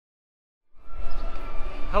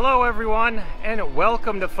Hello everyone, and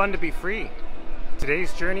welcome to Fun to Be Free.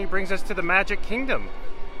 Today's journey brings us to the Magic Kingdom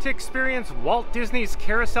to experience Walt Disney's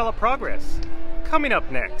Carousel of Progress. Coming up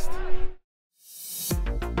next.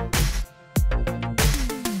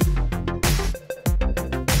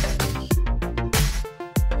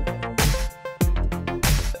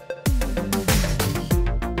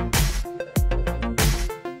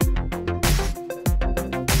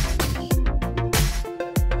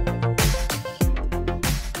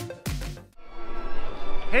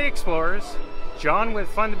 Hey explorers, John with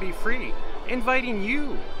Fun to Be Free, inviting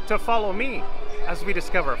you to follow me as we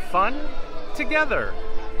discover fun together.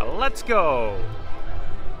 Let's go!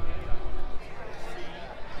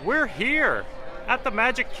 We're here at the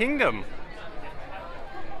Magic Kingdom.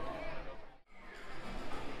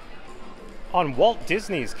 On Walt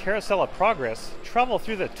Disney's Carousel of Progress, travel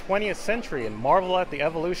through the 20th century and marvel at the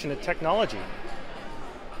evolution of technology.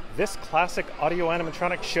 This classic audio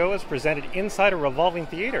animatronic show is presented inside a revolving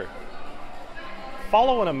theater.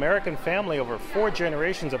 Follow an American family over 4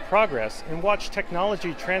 generations of progress and watch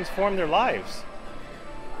technology transform their lives.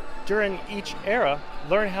 During each era,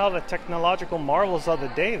 learn how the technological marvels of the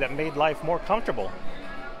day that made life more comfortable.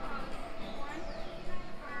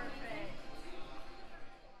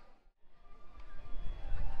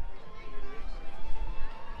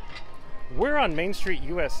 We're on Main Street,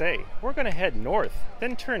 USA. We're going to head north,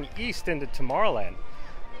 then turn east into Tomorrowland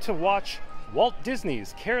to watch Walt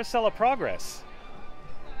Disney's Carousel of Progress.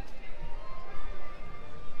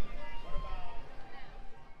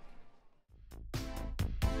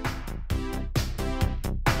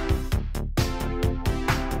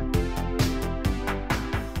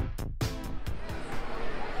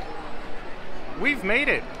 We've made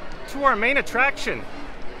it to our main attraction,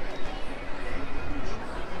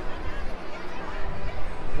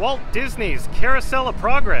 Walt Disney's Carousel of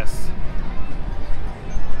Progress.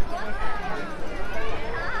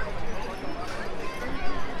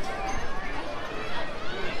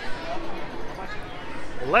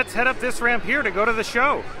 Let's head up this ramp here to go to the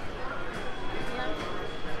show.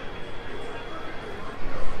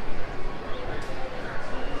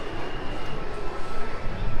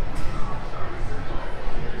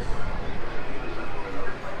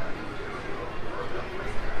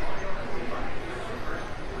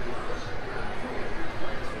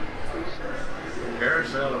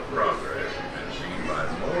 Carousel of Progress has been seen by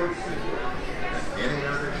more people than any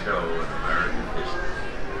other show in American history.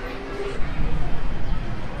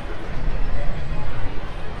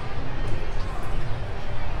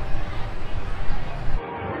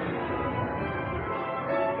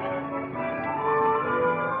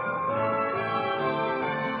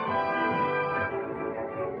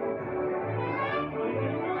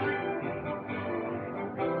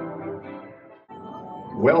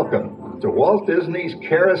 Welcome to Walt Disney's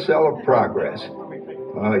Carousel of Progress.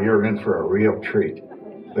 You're in for a real treat.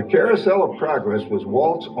 The Carousel of Progress was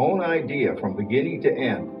Walt's own idea from beginning to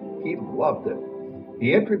end. He loved it.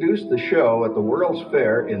 He introduced the show at the World's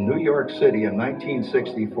Fair in New York City in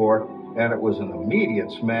 1964, and it was an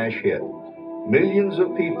immediate smash hit. Millions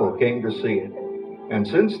of people came to see it. And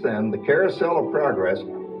since then, the Carousel of Progress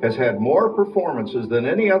has had more performances than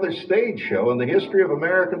any other stage show in the history of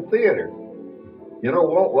American theater. You know,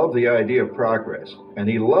 Walt loved the idea of progress, and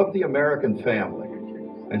he loved the American family.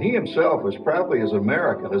 And he himself was probably as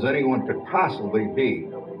American as anyone could possibly be.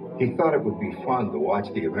 He thought it would be fun to watch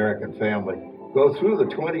the American family go through the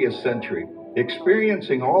 20th century,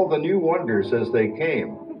 experiencing all the new wonders as they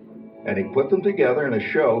came. And he put them together in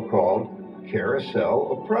a show called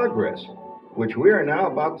Carousel of Progress, which we are now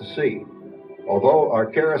about to see. Although our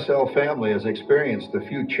Carousel family has experienced a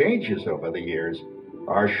few changes over the years,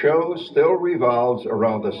 our show still revolves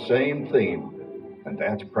around the same theme, and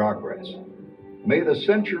that's progress. May the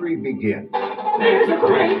century begin. There's a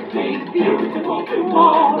great, big, beautiful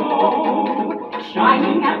tomorrow,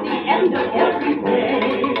 shining at the end of every day.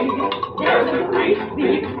 There's a great,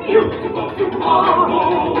 big, beautiful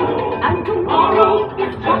tomorrow, and tomorrow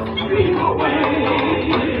is just a dream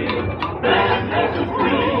away. Then there's a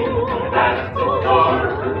dream that's so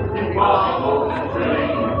dark, tomorrow's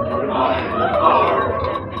dream reminds the heart.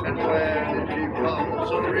 And when it becomes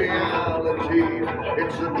a reality,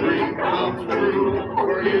 it's a dream come true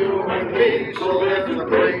for you and me. So there's a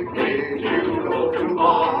great, big, beautiful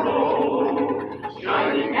tomorrow,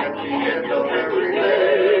 shining at the end of every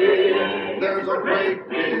day. There's a great,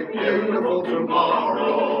 big, beautiful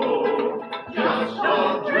tomorrow, just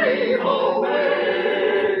a dream away.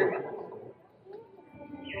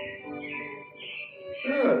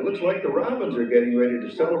 It looks like the Robins are getting ready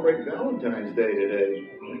to celebrate Valentine's Day today.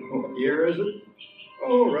 What year is it?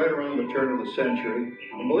 Oh, right around the turn of the century.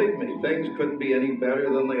 And believe me, things couldn't be any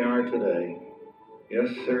better than they are today. Yes,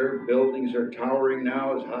 sir, buildings are towering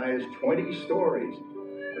now as high as 20 stories.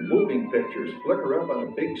 And moving pictures flicker up on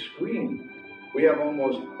a big screen. We have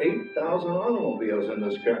almost 8,000 automobiles in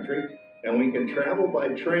this country, and we can travel by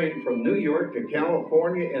train from New York to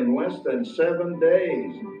California in less than 7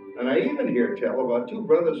 days. And I even hear tell about two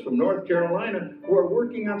brothers from North Carolina who are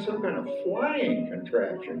working on some kind of flying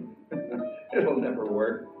contraption. It'll never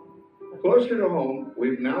work. Closer to home,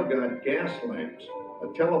 we've now got gas lamps,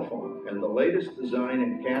 a telephone, and the latest design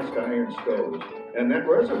in cast iron stoves. And that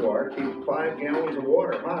reservoir keeps 5 gallons of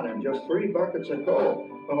water hot and just 3 buckets of coal.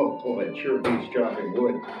 Oh boy, it sure beats chopping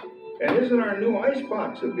wood. And isn't our new ice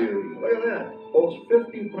box a beauty? Look at that. Holds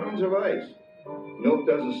 50 pounds of ice. Milk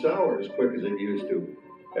doesn't sour as quick as it used to.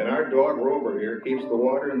 And our dog Rover here keeps the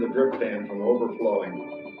water in the drip pan from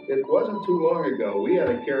overflowing. It wasn't too long ago we had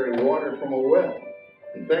to carry water from a well.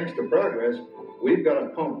 And thanks to progress, we've got a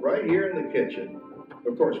pump right here in the kitchen.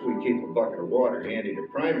 Of course, we keep a bucket of water handy to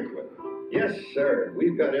prime it with. Yes, sir,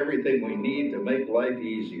 we've got everything we need to make life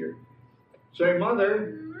easier. Say,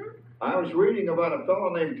 Mother, I was reading about a fellow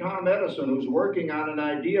named Tom Edison who's working on an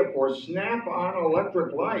idea for snap-on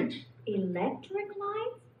electric lights. Electric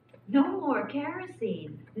lights? No more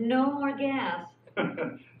kerosene. No more gas.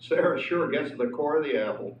 Sarah sure gets to the core of the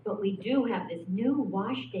apple. But we do have this new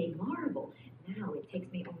wash day marvel. Now it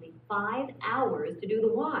takes me only 5 hours to do the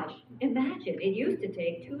wash. Imagine, it used to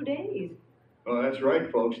take 2 days. Well, that's right,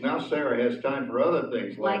 folks. Now Sarah has time for other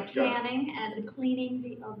things Like canning and cleaning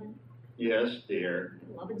the oven. Yes, dear.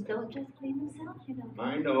 The ovens don't just clean themselves, you know.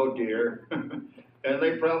 I know, dear. And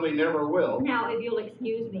they probably never will. Now, if you'll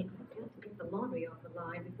excuse me, I've got to get the laundry off the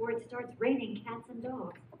line before it starts raining cats and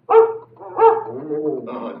dogs.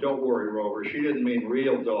 Don't worry, Rover. She didn't mean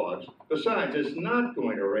real dogs. Besides, it's not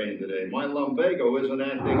going to rain today. My lumbago isn't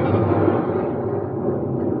acting up.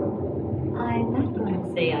 I'm not going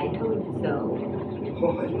to say I told you so.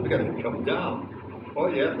 Boy, look at it come down.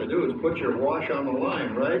 All you have to do is put your wash on the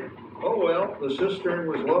line, right? Oh, well, the cistern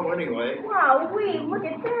was low anyway. Wow, look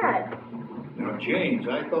at that. Now, James,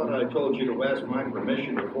 I thought I told you to ask my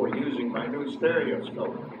permission before using my new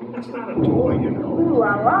stereoscope. That's not a toy, you know. Ooh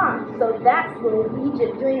la la. So that's little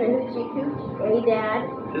Egypt dreaming hoochie coochie, Dad?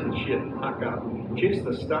 Isn't she a knockout? She's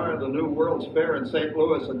the star of the new World's Fair in St.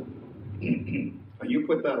 Louis, and you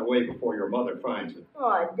put that away before your mother finds it.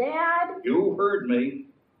 Oh, Dad. You heard me.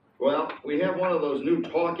 Well, we have one of those new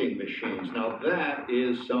talking machines. Now, that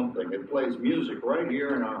is something. It plays music right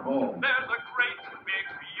here in our home. There's a great, big,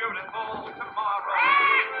 beautiful tomorrow.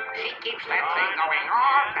 She keeps that thing going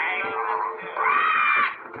all day long.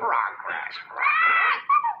 Progress.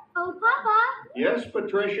 Oh, Papa. Yes,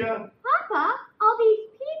 Patricia? Papa, all these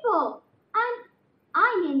people.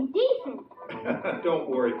 I'm indecent. Don't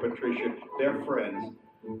worry, Patricia. They're friends.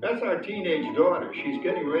 That's our teenage daughter. She's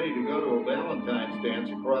getting ready to go to a Valentine's dance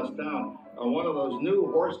across town on one of those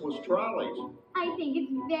new horseless trolleys. I think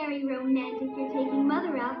it's very romantic you're taking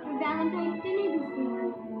Mother out for Valentine's dinner this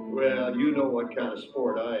year. Well, you know what kind of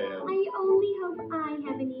sport I am. I only hope I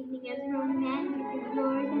have an evening as romantic as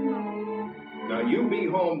yours and Mother's. Now, you be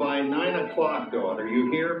home by 9 o'clock, daughter.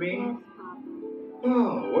 You hear me? Yes, Papa.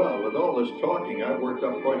 Oh, well, with all this talking, I've worked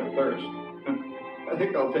up quite a thirst. I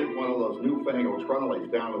think I'll take one of those newfangled trolleys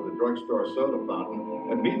down to the drugstore soda fountain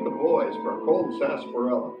and meet the boys for a cold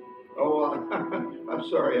sarsaparilla. Oh, I'm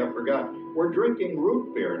sorry, I forgot. We're drinking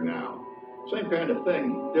root beer now. Same kind of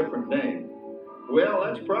thing, different name. Well,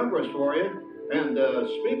 that's progress for you. And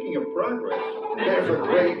speaking of progress, There's a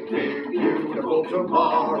great, big, beautiful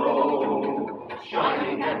tomorrow,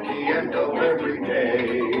 shining at the end of every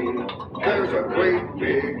day. There's a great,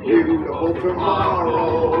 big, beautiful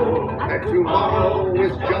tomorrow, and tomorrow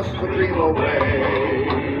is just a dream away.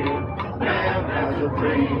 Man has a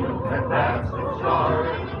dream, and that's the start.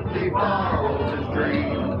 He follows his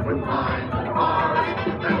dream with mind and heart,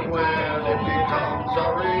 and when it becomes a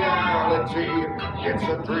reality, it's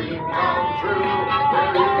a dream come true for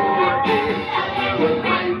you and me. A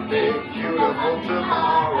great, big, beautiful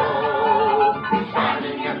tomorrow,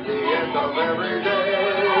 shining at the end of every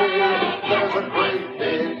day. There's a great,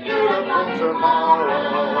 big, beautiful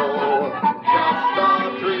tomorrow, just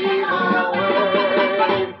a dream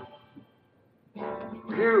away.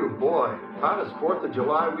 phew, boy, hottest 4th of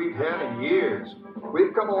July we've had in years.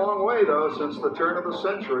 We've come a long way, though, since the turn of the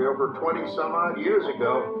century, over 20-some-odd years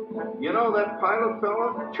ago. You know that pilot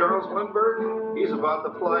fella, Charles Lindbergh? He's about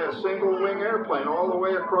to fly a single-wing airplane all the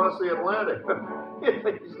way across the Atlantic.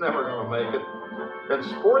 He's never going to make it. And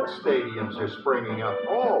sports stadiums are springing up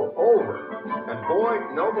all over. And boy,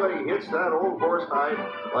 nobody hits that old horse hide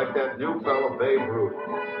like that new fella Babe Ruth.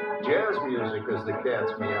 Jazz music is the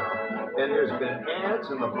cat's meow. And there's been ads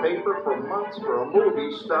in the paper for months for a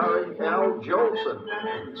movie starring Al Jolson.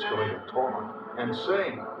 And he's going to talk and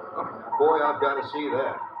sing. Boy, I've got to see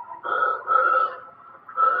that.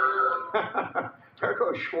 There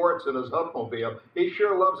goes Schwartz in his Huffmobile. He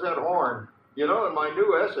sure loves that horn. You know, in my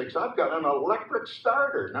new Essex, I've got an electric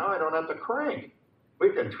starter. Now I don't have to crank.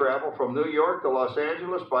 We can travel from New York to Los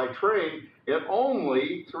Angeles by train in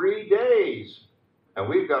only 3 days. And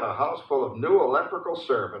we've got a house full of new electrical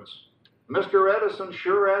servants. Mr. Edison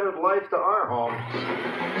sure added life to our home.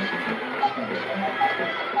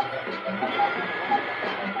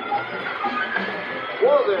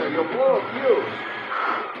 Whoa there, you'll blow a fuse.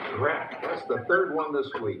 Crap, that's the third one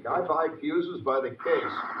this week. I buy fuses by the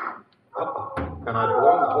case. Uh-oh, and I've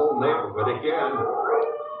blown the whole neighborhood again.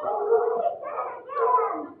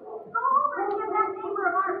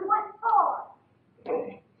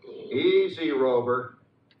 Easy, Rover.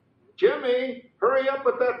 Jimmy, hurry up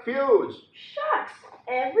with that fuse. Shucks.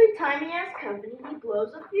 Every time he has company, he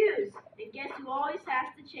blows a fuse. And guess who always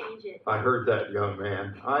has to change it? I heard that, young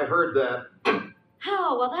man. I heard that.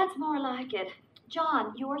 Oh, well, that's more like it.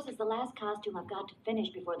 John, yours is the last costume I've got to finish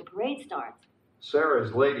before the parade starts.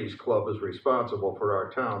 Sarah's Ladies Club is responsible for our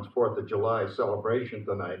town's 4th of July celebration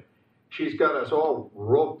tonight. She's got us all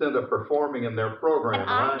roped into performing in their program. And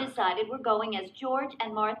I've decided we're going as George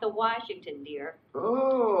and Martha Washington, dear.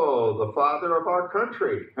 Oh, the father of our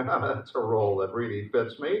country. That's a role that really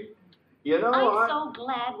fits me. You know, I'm so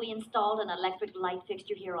glad we installed an electric light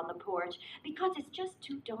fixture here on the porch because it's just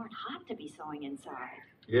too darn hot to be sewing inside.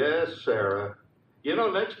 Yes, Sarah. You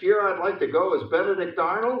know, next year I'd like to go as Benedict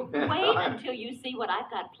Arnold. Wait until you see what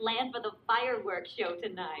I've got planned for the fireworks show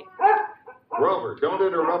tonight. Rover, don't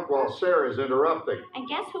interrupt while Sarah's interrupting. And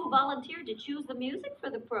guess who volunteered to choose the music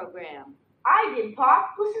for the program? I did,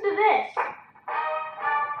 Pop. Listen to this.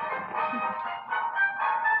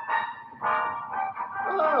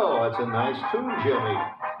 Oh, that's a nice tune, Jimmy.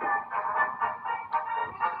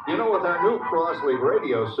 You know, with our new Crosley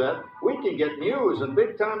radio set, we can get news and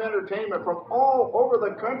big-time entertainment from all over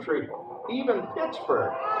the country, even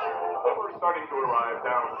Pittsburgh. We're starting to arrive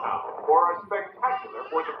downtown for a spectacular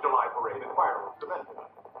 4th of July parade and fireworks event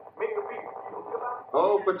tonight. Make the beat.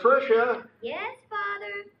 Oh, Patricia. Yes,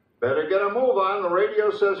 Father? Better get a move on. The radio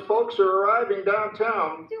says folks are arriving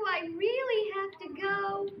downtown. Do I really have to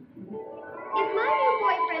go? If my new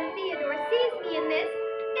boyfriend Theodore sees me in this,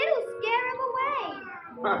 it'll scare him away.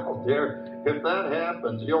 Well, dear, if that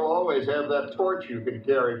happens, you'll always have that torch you can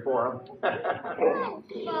carry for him. Oh,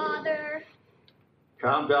 Father.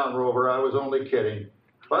 Calm down, Rover. I was only kidding.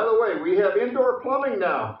 By the way, we have indoor plumbing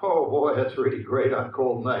now. Oh, boy, that's really great on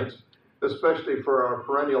cold nights, especially for our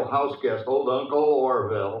perennial house guest, old Uncle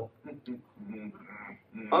Orville.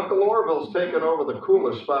 Uncle Orville's taken over the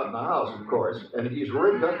coolest spot in the house, of course, and he's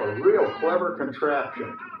rigged up a real clever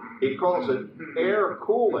contraption. He calls it air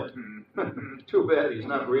cooling. Too bad he's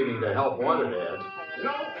not reading the help wanted ads.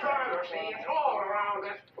 No privacy at all around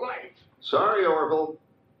this place. Sorry, Orville.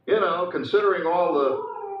 You know, considering all the...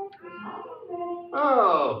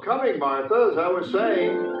 Oh, coming, Martha, as I was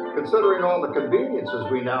saying, considering all the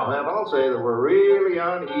conveniences we now have, I'll say that we're really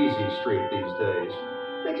on easy street these days.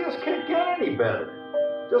 It just can't get any better.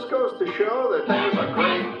 Just goes to show that there's a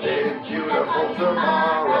great, big, beautiful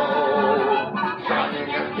tomorrow shining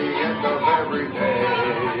at the end of every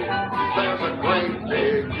day. There's a great,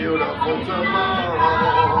 big, beautiful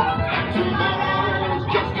tomorrow, and tomorrow's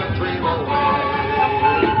just a dream away.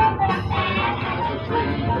 As a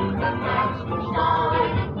dream that lasts to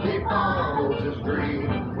start, he follows his dream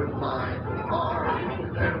with mind and heart,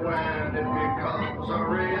 and when it becomes a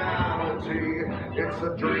reality, it's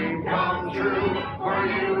a dream come true for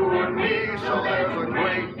you and me. So there's a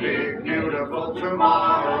great, big, beautiful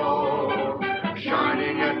tomorrow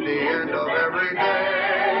shining at the end of every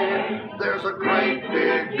day. There's a great,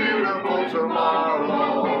 big, beautiful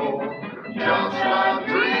tomorrow, just a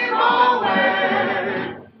dream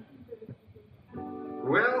away.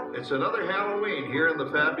 Well, it's another Halloween here in the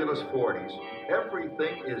fabulous 40s.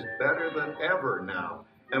 Everything is better than ever now.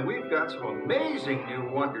 And we've got some amazing new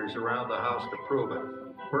wonders around the house to prove it.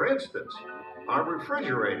 For instance, our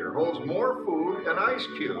refrigerator holds more food and ice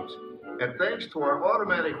cubes. And thanks to our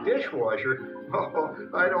automatic dishwasher,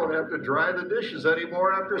 I don't have to dry the dishes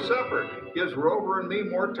anymore after supper. Gives Rover and me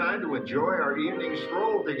more time to enjoy our evening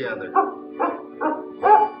stroll together.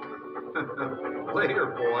 Later,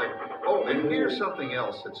 boy. Oh, and here's something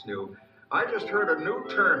else that's new. I just heard a new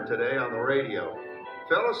term today on the radio.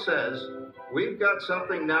 Fella says, we've got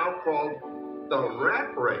something now called the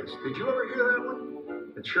rat race. Did you ever hear that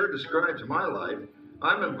one? It sure describes my life.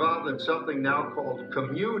 I'm involved in something now called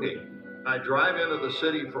commuting. I drive into the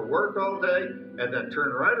city for work all day and then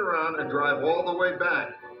turn right around and drive all the way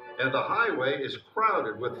back. And the highway is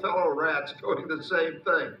crowded with fellow rats doing the same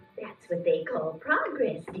thing. That's what they call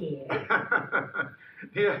progress, dear.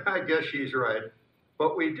 Yeah, I guess she's right.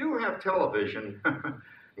 But we do have television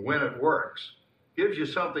when it works. Gives you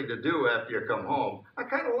something to do after you come home. I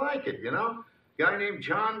kind of like it, you know? Guy named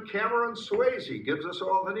John Cameron Swayze gives us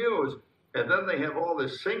all the news. And then they have all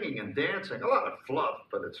this singing and dancing. A lot of fluff,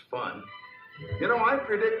 but it's fun. You know, I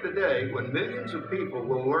predict the day when millions of people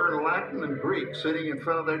will learn Latin and Greek sitting in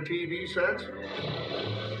front of their TV sets.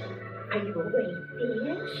 Are you awake,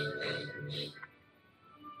 dear?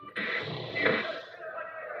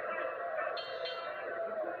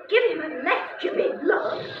 Give him a left, you big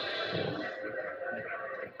love.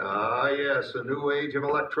 Ah, yes, a new age of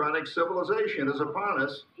electronic civilization is upon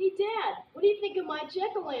us. Hey, Dad, what do you think of my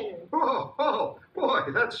jack-o'-lantern? Oh,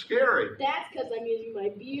 boy, that's scary. That's because I'm using my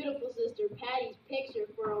beautiful sister Patty's picture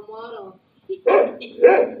for a model.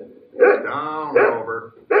 Down,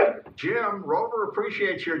 Rover. Jim, Rover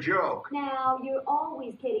appreciates your joke. Now, you're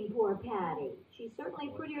always kidding poor Patty. She's certainly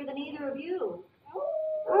prettier than either of you.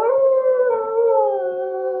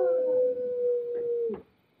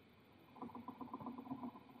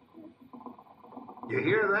 You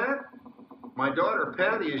hear that? My daughter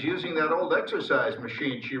Patty is using that old exercise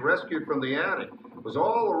machine she rescued from the attic. It was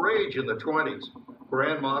all the rage in the 20s.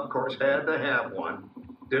 Grandma, of course, had to have one.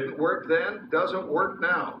 Didn't work then, doesn't work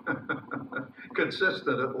now.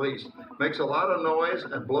 Consistent, at least. Makes a lot of noise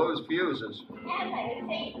and blows fuses. As I was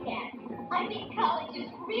saying, Dad, I think college is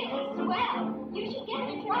really swell. You should give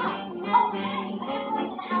it a try. Oh, Patty, I'm going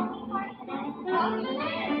to the Halloween party tonight. Oh, you did?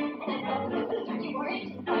 And I told the sisters you were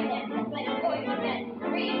interested by that, but I'm going to that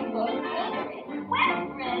rainbow country. Well,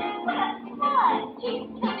 Fred, what's fun? She's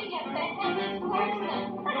coming up that heaven's horseman.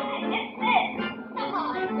 It's this. Come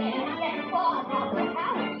on, Dad, let's fall off the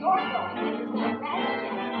Howard. You're going to the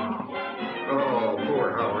Rabbit. Oh, poor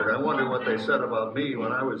Howard. I wonder what they said about me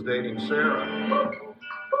when I was dating Sarah.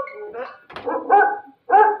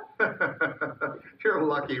 You're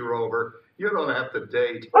lucky, Rover. You don't have to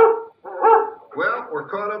date. Well, we're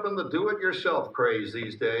caught up in the do-it-yourself craze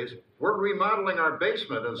these days. We're remodeling our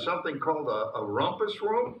basement in something called a rumpus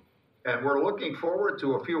room. And we're looking forward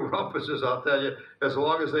to a few rumpuses, I'll tell you, as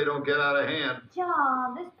long as they don't get out of hand.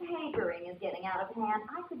 John, this papering is getting out of hand.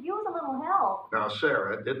 I could use a little help. Now,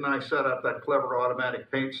 Sarah, didn't I set up that clever automatic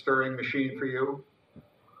paint stirring machine for you?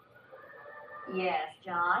 Yes,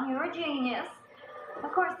 John, you're a genius.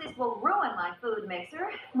 Of course, this will ruin my food mixer.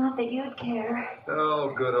 Not that you'd care. Oh,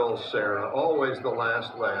 good old Sarah. Always the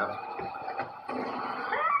last laugh.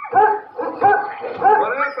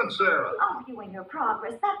 What happened, Sarah? Oh, viewing your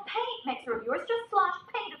progress. That paint mixer of yours just sloshed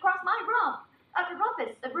paint across my room.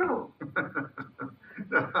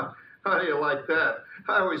 Now, how do you like that?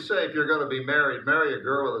 I always say if you're going to be married, marry a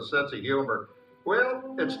girl with a sense of humor.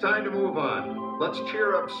 Well, it's time to move on. Let's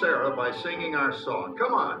cheer up Sarah by singing our song.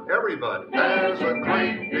 Come on, everybody. There's a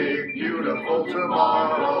great, big, beautiful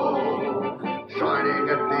tomorrow, shining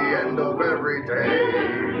at the end of every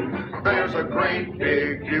day. There's a great,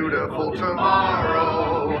 big, beautiful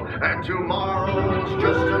tomorrow, and tomorrow's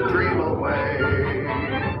just a dream away.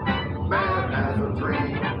 Man has a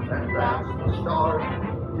dream, and that's the start.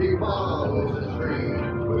 He follows his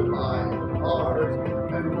dream with mind and heart,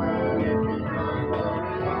 and when it becomes a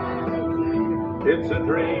reality, it's a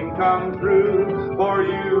dream come true for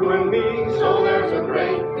you and me. so there's a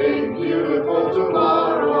great, big, beautiful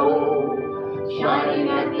tomorrow, shining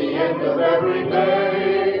at the end of every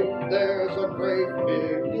day. There's a great,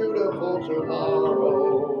 big, beautiful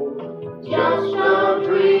tomorrow, just a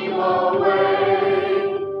dream away.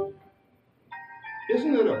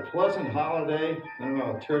 Isn't it a pleasant holiday?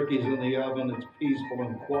 Oh, turkey's in the oven, it's peaceful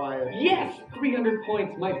and quiet. Yes! 300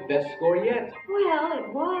 points, my best score yet. Well,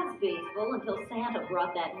 it was peaceful until Santa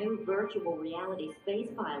brought that new virtual reality space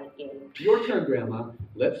pilot game. Your turn, Grandma.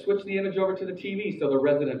 Let's switch the image over to the TV so the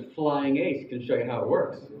resident flying ace can show you how it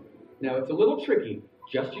works. Now, it's a little tricky.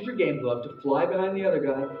 Just use your game glove to fly behind the other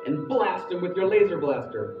guy and blast him with your laser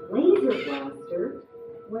blaster. Laser blaster?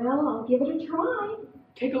 Well, I'll give it a try.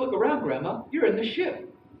 Take a look around, Grandma. You're in the ship.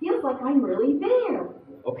 Feels like I'm really there.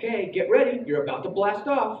 Okay, get ready. You're about to blast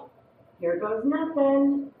off. Here goes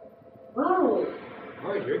nothing. Whoa.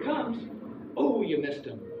 All right, here it comes. Oh, you missed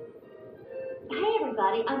him. Hey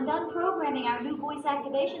everybody, I'm done programming our new voice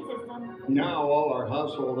activation system. Now all our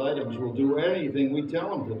household items will do anything we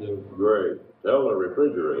tell them to do. Great. Tell the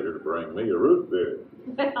refrigerator to bring me a root beer.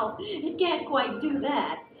 Well, it can't quite do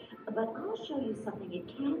that. But I'll show you something it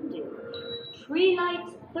can do. Tree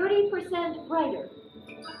lights 30% brighter.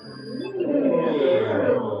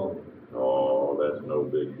 Oh, that's no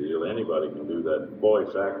big deal. Anybody can do that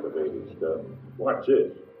voice-activated stuff. Watch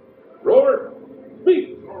this. Roar!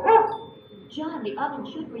 Beep! John, the oven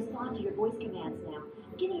should respond to your voice commands now.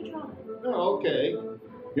 Give it a try. Oh, okay.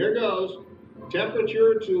 Here goes.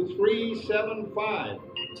 Temperature to 375.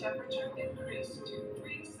 Temperature increased to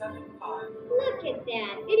 375. Look at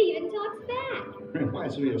that. It even talks back.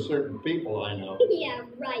 Reminds me of certain people I know. Yeah,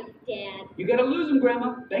 right, Dad. You gotta lose them,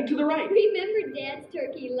 Grandma. Bank to the right. Remember Dad's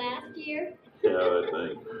turkey last year? Yeah, that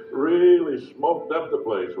thing really smoked up the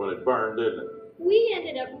place when it burned, didn't it? We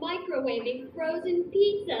ended up microwaving frozen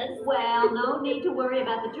pizzas. Well, no need to worry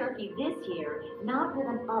about the turkey this year. Not with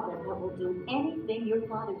an oven that will do anything your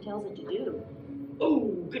father tells it to do.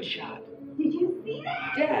 Oh, good shot. Did you see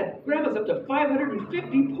that? Dad, Grandma's up to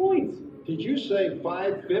 550 points. Did you say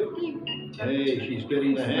 550? Hey, she's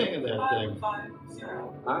getting the hang of that thing. 550.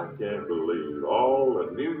 I can't believe all the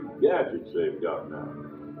new gadgets they've got now.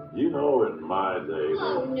 You know, in my day...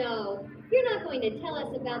 Oh, no. You're not going to tell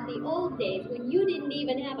us about the old days when you didn't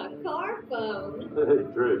even have a car phone. Hey,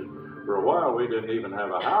 Trish, for a while we didn't even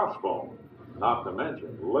have a house phone. Not to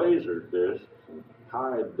mention laser discs,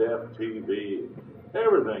 high-def TV.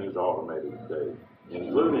 Everything is automated today,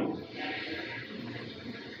 including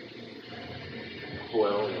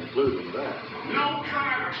that. No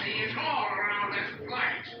privacy is all around this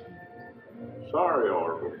place. Sorry,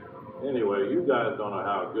 Orville. Anyway, you guys don't know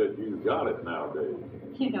how good you got it nowadays.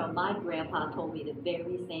 You know, my grandpa told me the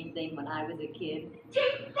very same thing when I was a kid.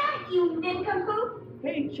 Take that, you nincompoop!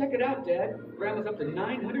 Hey, check it out, Dad. Grandma's up to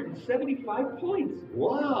 975 points.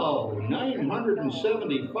 Wow,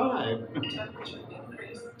 975. Temperature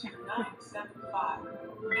increased to 975.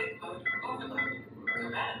 Big mode overload.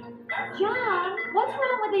 Command. John, what's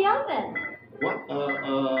wrong with the oven? What,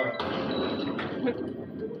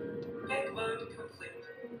 Big load complete.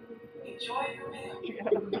 Enjoy your meal.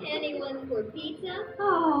 Anyone for pizza?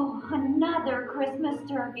 Oh, another Christmas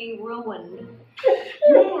turkey ruined. Man,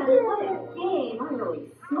 what a game. I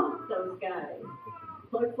really smoked those guys.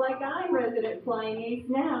 Looks like I'm resident flying ace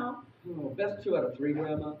now. Oh, best 2 out of 3,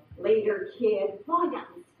 Grandma. Later, kid. Boy, that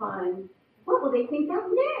was fun. What will they think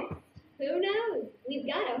of next? Who knows? We've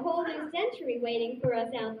got a whole new century waiting for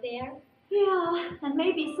us out there. Yeah, and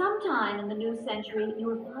maybe sometime in the new century,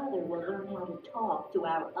 your father will learn how to talk to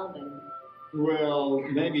our oven. well,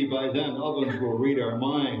 maybe by then ovens will read our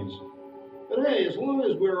minds. But hey, as long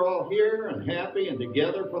as we're all here and happy and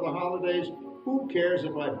together for the holidays, who cares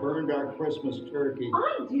if I burned our Christmas turkey?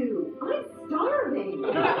 I do. I'm starving.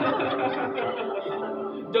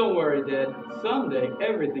 Don't worry, Dad. Someday,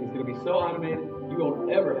 everything's going to be so automated, you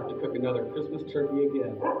won't ever have to cook another Christmas turkey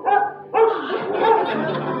again.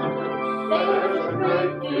 There's a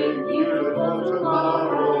great big beautiful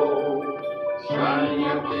tomorrow, shining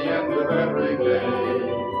at the end of every day.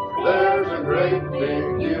 There's a great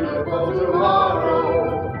big beautiful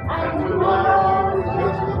tomorrow, and tomorrow's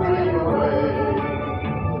just a dream away.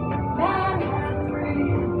 Man has a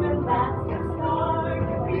dream, and that's the start.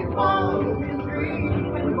 He follows his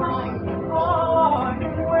dream and finds it hard.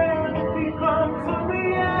 And when it becomes a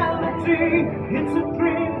reality, it's a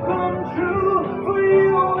dream come true for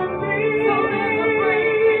you and me. So there's a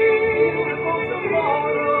great big beautiful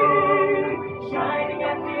tomorrow, shining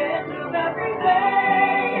at the end of every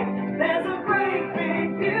day. There's a great big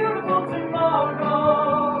beautiful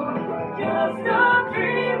tomorrow, just a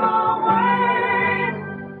dream away.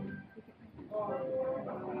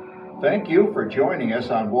 Thank you for joining us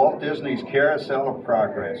on Walt Disney's Carousel of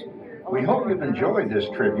Progress. We hope you've enjoyed this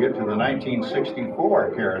tribute to the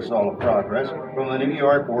 1964 Carousel of Progress from the New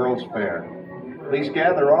York World's Fair. Please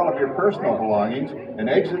gather all of your personal belongings and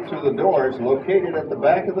exit through the doors located at the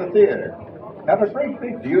back of the theater. Have a great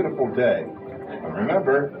big beautiful day. And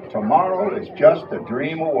remember, tomorrow is just a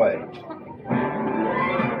dream away.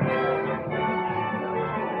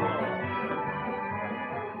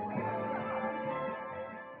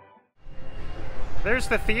 There's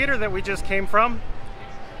the theater that we just came from.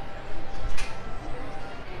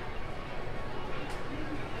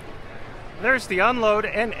 There's the unload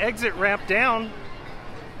and exit ramp down.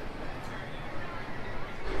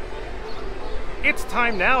 It's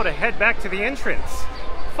time now to head back to the entrance.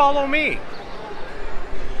 Follow me.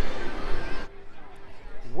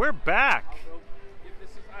 We're back.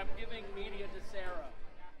 I'm giving media to Sarah.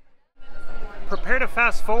 prepare to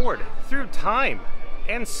fast forward through time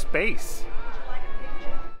and space.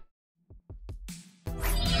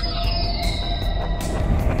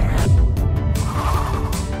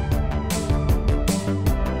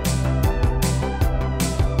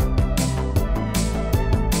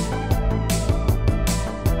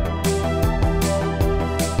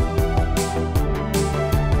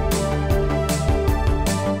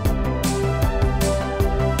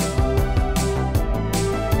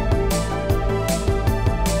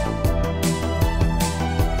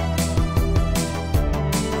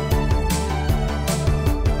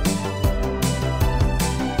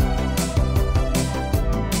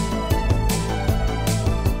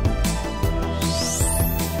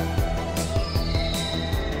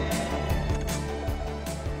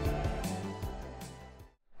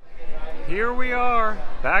 Here we are,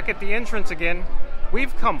 back at the entrance again.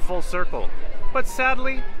 We've come full circle, but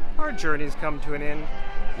sadly, our journey's come to an end.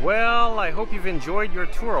 Well, I hope you've enjoyed your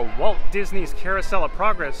tour of Walt Disney's Carousel of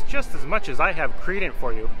Progress just as much as I have created it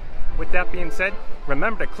for you. With that being said,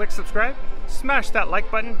 remember to click subscribe, smash that like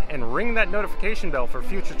button, and ring that notification bell for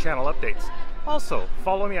future channel updates. Also,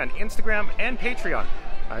 follow me on Instagram and Patreon.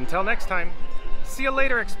 Until next time, see you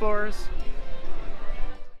later, explorers.